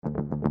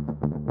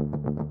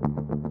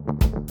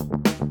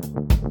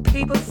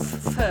People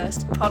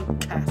First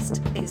podcast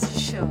is a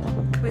show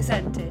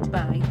presented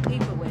by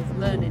people with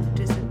learning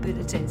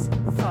disabilities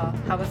for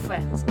our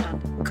friends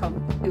and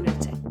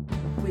community.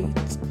 We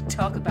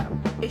talk about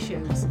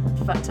issues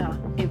that are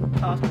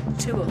important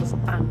to us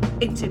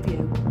and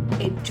interview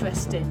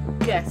interesting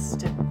guests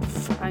to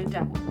find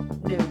out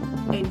new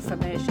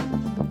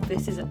information.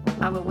 This is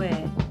our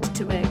way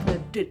to make the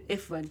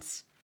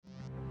difference.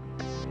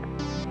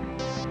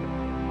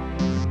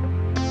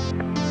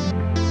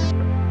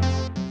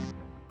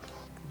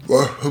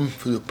 Welcome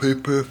to the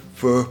People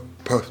First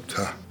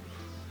podcast.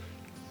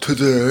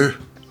 Today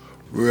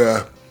we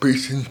are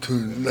speaking to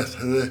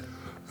Natalie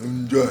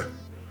and Joy,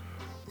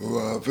 who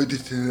are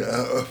visiting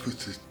our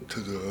offices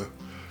today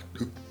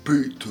to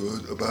speak to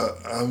us about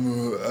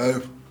annual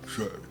health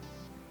check.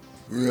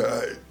 We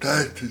are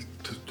excited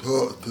to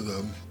talk to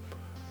them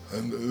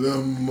and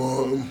learn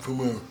more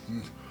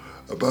information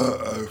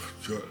about health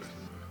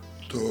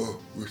check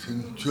so we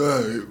can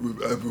share it with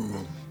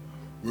everyone.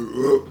 We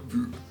hope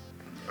you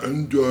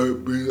enjoy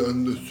being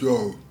on the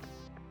show.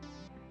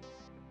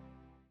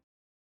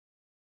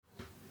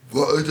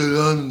 What is a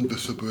learning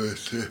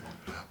disability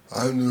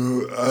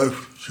annual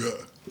health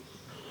check?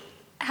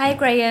 Hi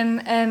Graham,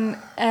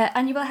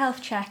 annual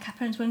health check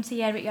happens once a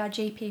year at your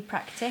GP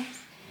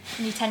practice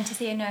and you tend to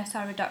see a nurse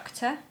or a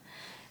doctor,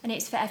 and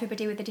it's for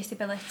everybody with a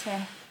disability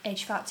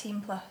age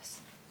 14 plus.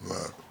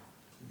 Right.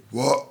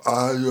 What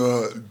are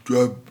your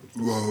job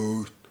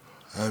roles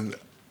and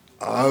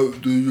how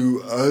do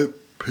you help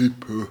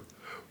people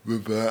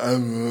with their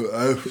annual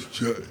health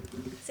check?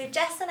 So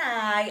Jess and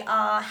I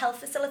are health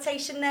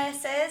facilitation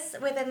nurses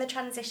within the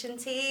transition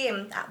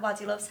team at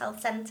Waddy Loves Health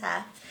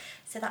Centre.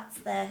 So that's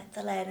the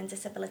learning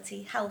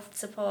disability health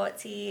support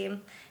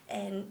team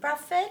in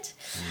Bradford.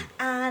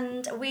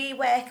 And we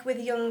work with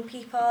young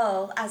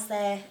people as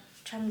they're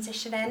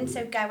transitioning,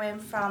 so going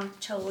from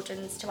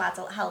children's to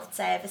adult health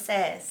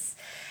services.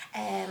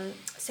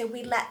 So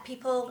we let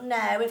people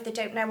know, if they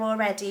don't know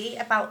already,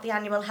 about the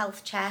annual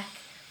health check,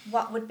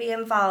 what would be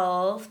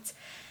involved,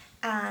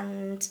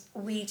 and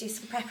we do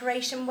some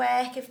preparation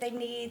work if they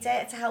need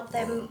it to help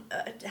them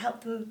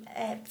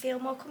feel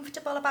more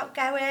comfortable about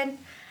going,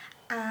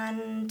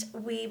 and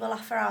we will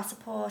offer our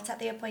support at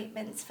the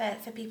appointments for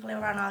people who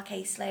are on our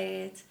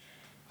caseload.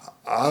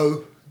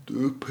 How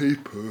do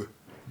people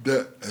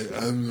get an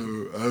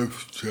annual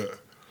health check?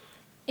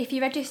 If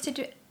you're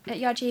registered at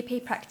your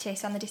GP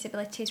practice on the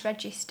disabilities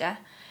register,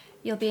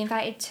 you'll be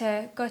invited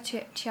to go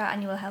to your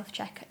annual health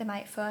check. They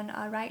might phone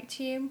or write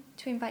to you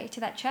to invite you to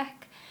that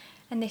check,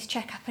 and this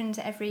check happens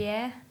every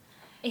year.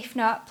 If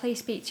not, please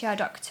speak to your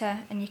doctor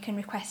and you can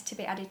request to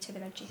be added to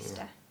the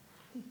register.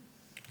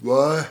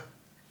 Why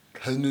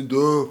can you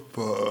do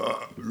for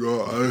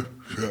your health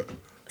check?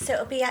 So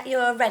it'll be at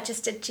your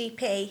registered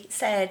GP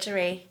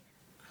surgery.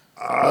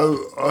 How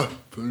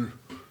often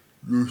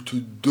you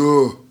should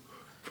do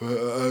for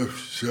a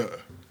health check?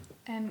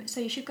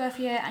 So you should go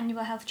for your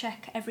annual health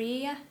check every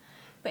year,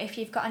 but if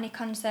you've got any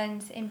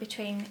concerns in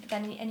between,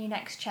 then in your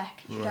next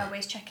check, you should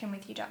always check in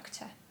with your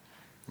doctor.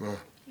 Right.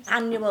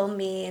 Annual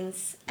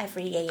means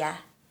every year.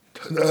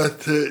 Can I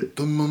take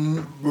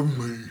someone with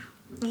me?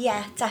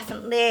 Yeah,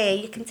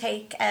 definitely. You can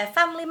take a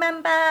family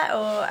member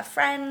or a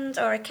friend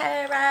or a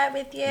carer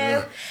with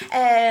you.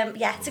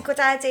 It's a good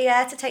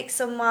idea to take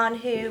someone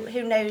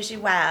who knows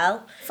you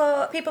well.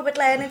 For people with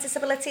learning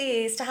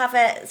disabilities, to have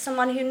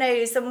someone who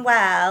knows them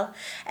well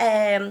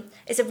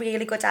is a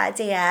really good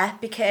idea,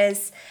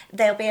 because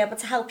they'll be able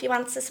to help you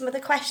answer some of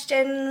the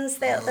questions.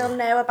 They'll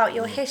know about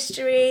your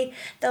history.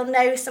 They'll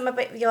know some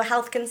about your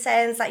health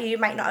concerns that you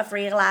might not have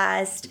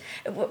realised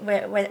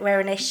were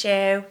an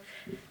issue.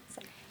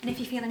 And if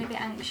you're feeling a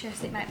bit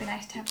anxious, it might be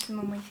nice to have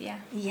someone with you.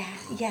 Yeah,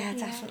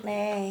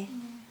 definitely.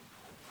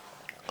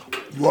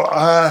 What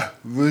are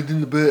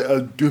reading a bit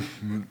of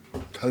different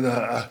can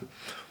I ask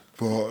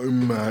for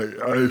in my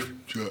health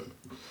check?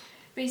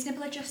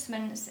 Reasonable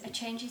adjustments are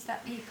changes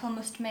that people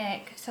must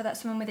make so that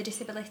someone with a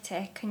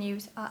disability can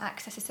use or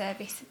access a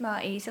service more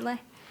easily.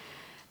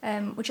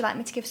 Would you like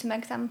me to give some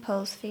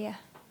examples for you?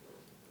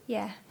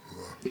 Yeah.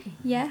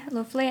 Yeah,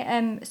 lovely.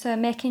 So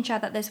making sure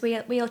that there's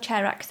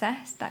wheelchair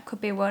access, that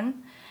could be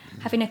one.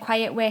 Having a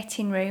quiet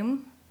waiting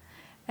room,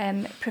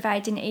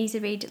 providing easy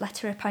read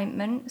letter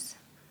appointments,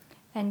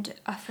 and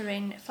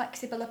offering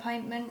flexible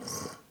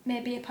appointments,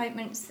 maybe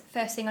appointments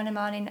first thing on a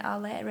morning or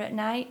later at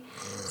night,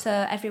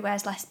 so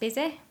everywhere's less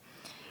busy.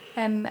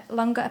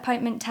 Longer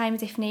appointment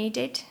times if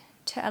needed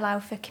to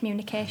allow for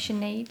communication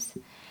needs,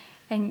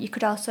 and you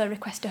could also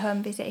request a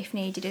home visit if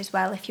needed as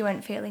well if you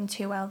weren't feeling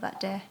too well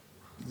that day.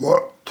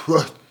 What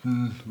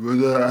questions will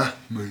they ask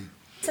me?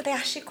 So they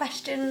ask you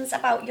questions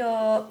about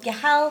your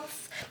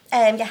health,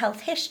 your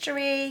health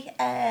history.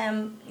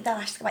 They'll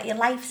ask about your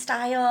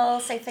lifestyle,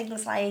 so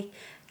things like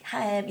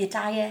your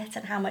diet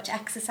and how much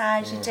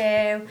exercise you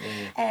do.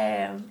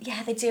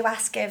 They do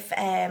ask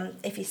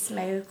if you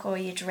smoke or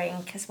you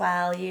drink as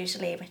well,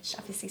 usually, which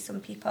obviously some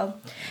people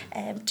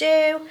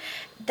do.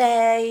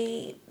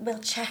 They will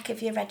check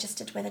if you're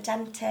registered with a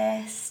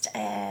dentist,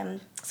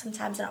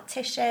 sometimes an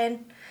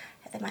optician.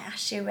 they might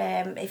ask you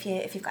if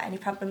you've got any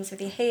problems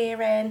with your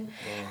hearing,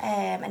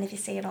 and if you're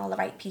seeing all the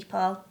right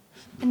people.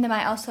 And they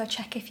might also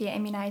check if your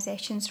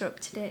immunisations are up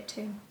to date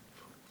too.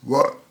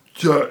 What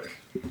checks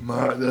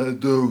might they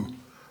do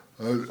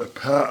as a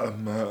part of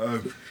my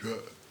health check?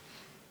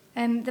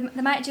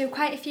 They might do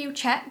quite a few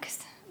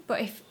checks,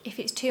 but if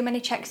it's too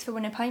many checks for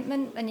one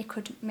appointment, then you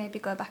could maybe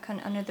go back on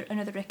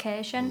another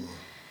occasion.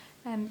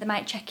 They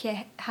might check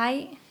your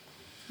height,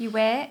 your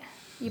weight,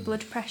 your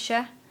blood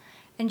pressure,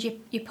 and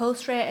your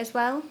pulse rate as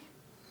well.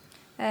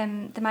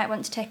 They might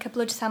want to take a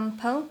blood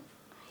sample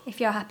if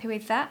you're happy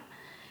with that,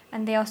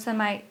 and they also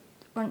might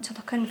want to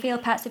look and feel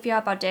parts of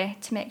your body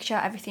to make sure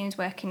everything's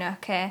working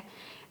okay,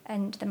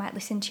 and they might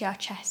listen to your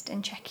chest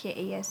and check your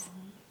ears.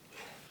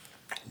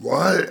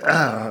 Why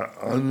are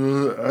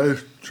annual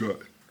health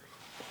checks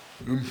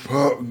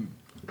important,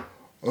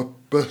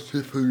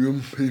 especially for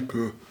young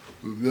people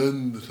with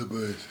learning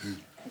disabilities?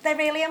 They're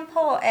really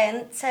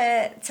important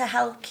to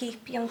help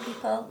keep young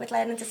people with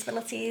learning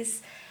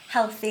disabilities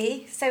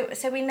healthy. So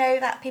we know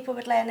that people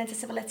with learning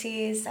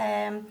disabilities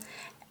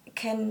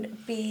can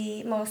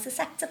be more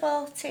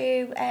susceptible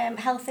to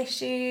health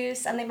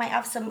issues, and they might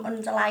have some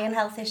underlying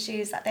health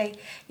issues that they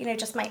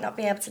just might not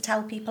be able to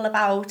tell people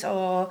about,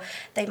 or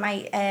they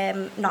might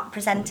not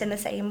present in the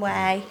same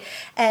way.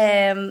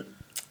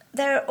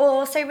 They're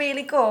also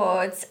really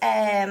good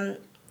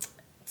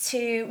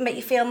to make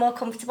you feel more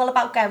comfortable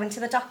about going to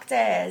the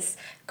doctors.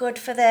 Good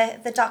for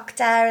the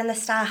doctor and the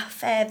staff,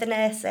 the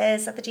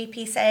nurses at the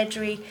GP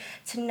surgery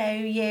to know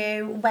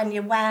you when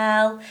you're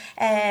well,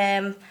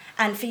 and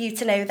for you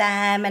to know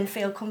them and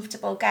feel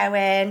comfortable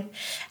going.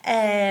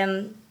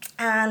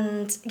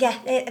 And yeah,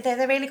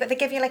 they're really good. They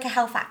give you like a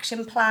health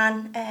action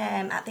plan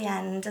at the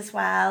end as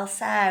well.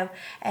 So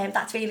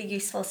that's really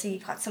useful. So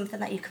you've got something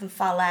that you can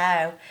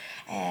follow,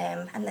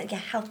 and that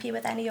help you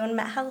with any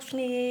unmet health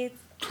needs.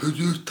 Could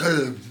you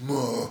tell us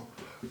more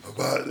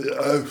about the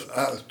health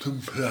action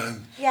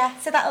plan? Yeah,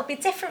 so that'll be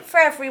different for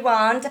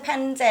everyone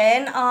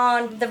depending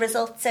on the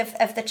results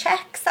of the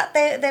checks that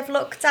they've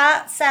looked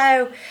at.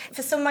 So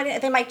for someone,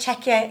 they might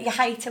check your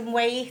height and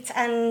weight,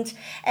 and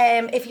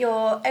if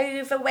you're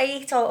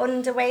overweight or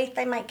underweight,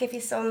 they might give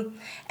you some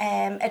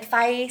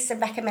advice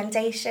and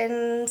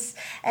recommendations.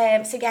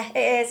 So yeah,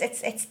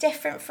 it's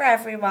different for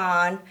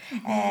everyone,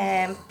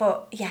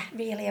 but yeah,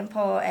 really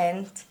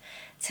important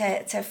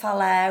to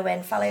follow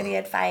and follow the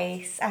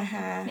advice.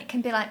 It can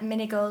be like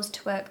mini goals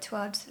to work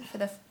towards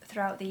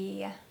throughout the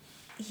year.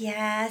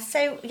 Yeah,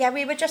 so yeah,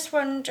 we were just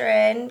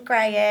wondering,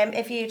 Graham,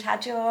 if you'd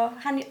had your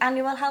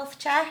annual health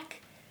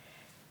check.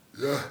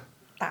 Yeah.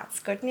 That's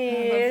good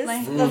news.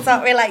 Lovely. That's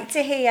what we like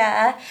to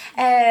hear.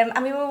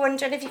 And we were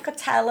wondering if you could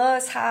tell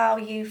us how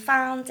you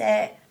found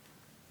it.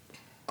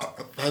 I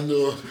found it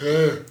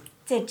okay.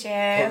 Did you?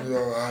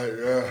 Alright,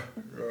 yeah.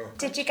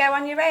 Did you go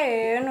on your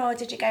own, or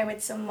did you go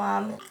with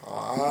someone?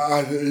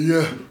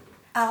 Yeah.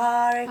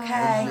 Oh,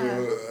 okay.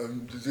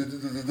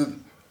 The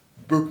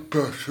blood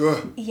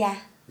pressure, Yeah,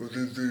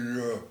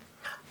 the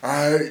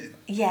height,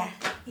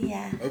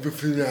 yeah,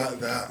 everything like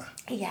that.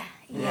 yeah.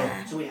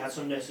 So we had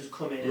some nurses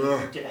come in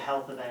and did a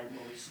health event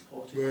where we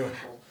supported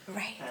people.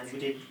 Right. And we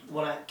did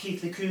one at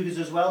Keithley Cougars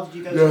as well. Did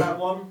you go to Yeah. that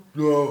one?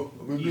 No.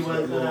 You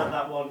weren't at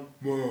that one,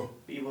 No.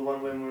 but you were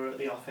one when we were at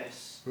the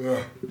office.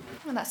 Yeah.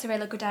 Well, that's a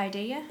really good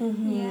idea.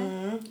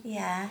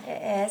 Yeah,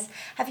 it is.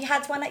 Have you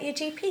had one at your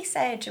GP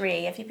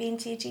surgery? Have you been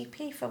to your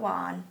GP for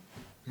one?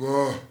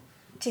 No.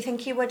 Do you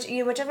think you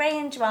would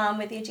arrange one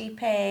with your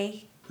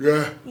GP?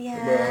 Yeah.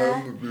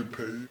 Yeah.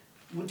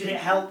 Did it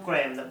help,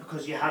 Graham, that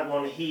because you had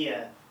one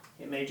here,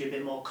 it made you a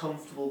bit more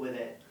comfortable with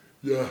it?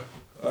 Yeah.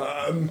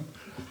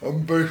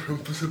 I'm very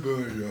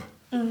comfortable here.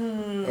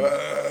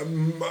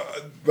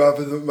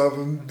 Rather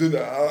than doing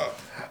it out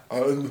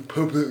in the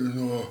public,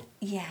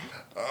 Yeah.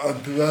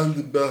 I'm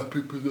surrounded by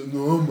people that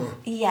know me.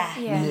 Yeah.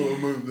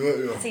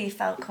 So you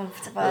felt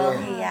comfortable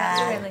here.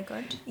 That's really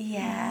good.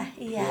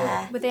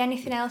 Yeah. Were there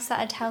anything else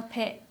that'd help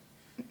it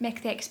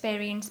make the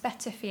experience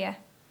better for you?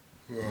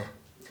 Yeah.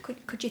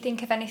 Could you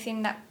think of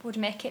anything that would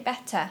make it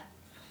better?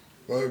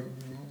 My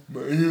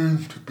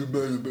hearing to be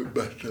made a bit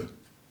better.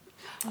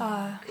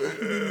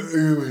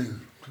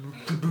 Hearing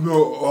to be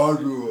more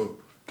audio,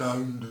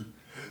 sound,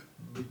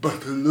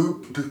 better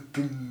loop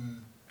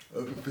system,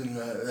 everything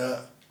like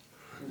that.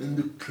 In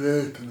the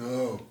plate and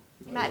all.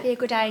 It might be a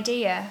good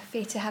idea for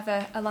you to have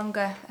a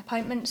longer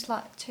appointment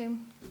slot too.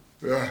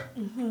 Yeah.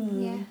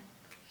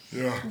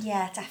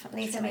 Yeah,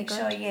 definitely, It's to really make good.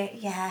 sure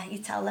you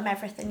tell them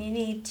everything you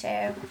need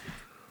to.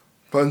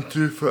 Thank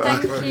you for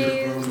asking.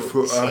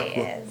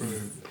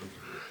 Cheers.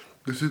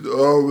 This is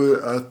all we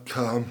have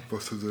time for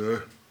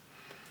today.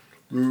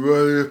 We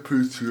really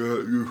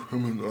appreciate you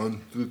coming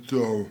on to the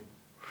show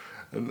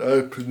and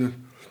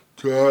helping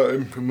to our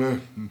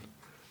information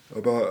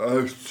about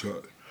health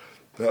check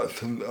that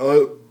can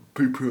help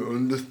people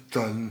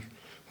understand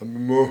and be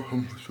more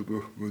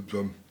comfortable with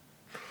them.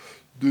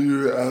 Do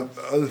you have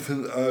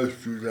anything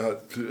else you'd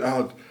like to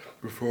add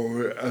before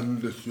we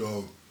end the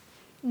show?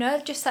 No,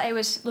 just that it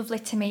was lovely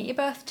to meet you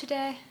both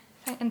today,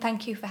 and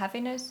thank you for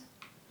having us.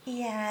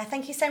 Yeah,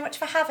 thank you so much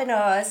for having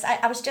us.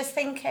 I was just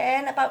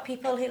thinking about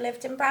people who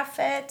lived in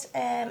Bradford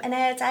and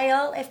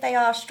Airedale, if they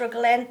are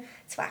struggling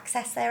to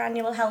access their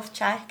annual health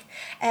check,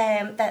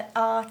 that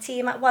our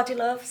team at Waddy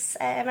Loves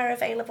are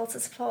available to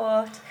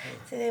support.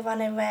 So they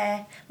want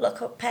to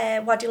look up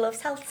Waddy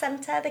Loves Health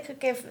Centre, they could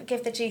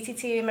give the duty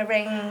team a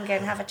ring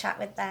and have a chat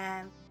with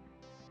them.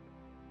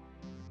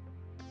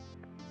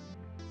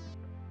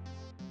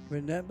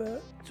 Remember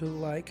to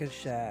like and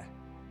share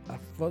and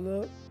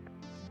follow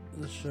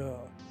the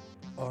show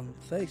on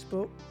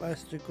Facebook,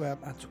 Instagram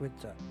and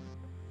Twitter.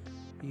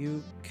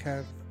 You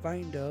can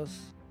find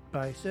us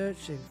by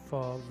searching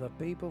for the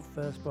People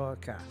First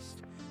Podcast.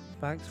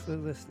 Thanks for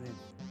listening.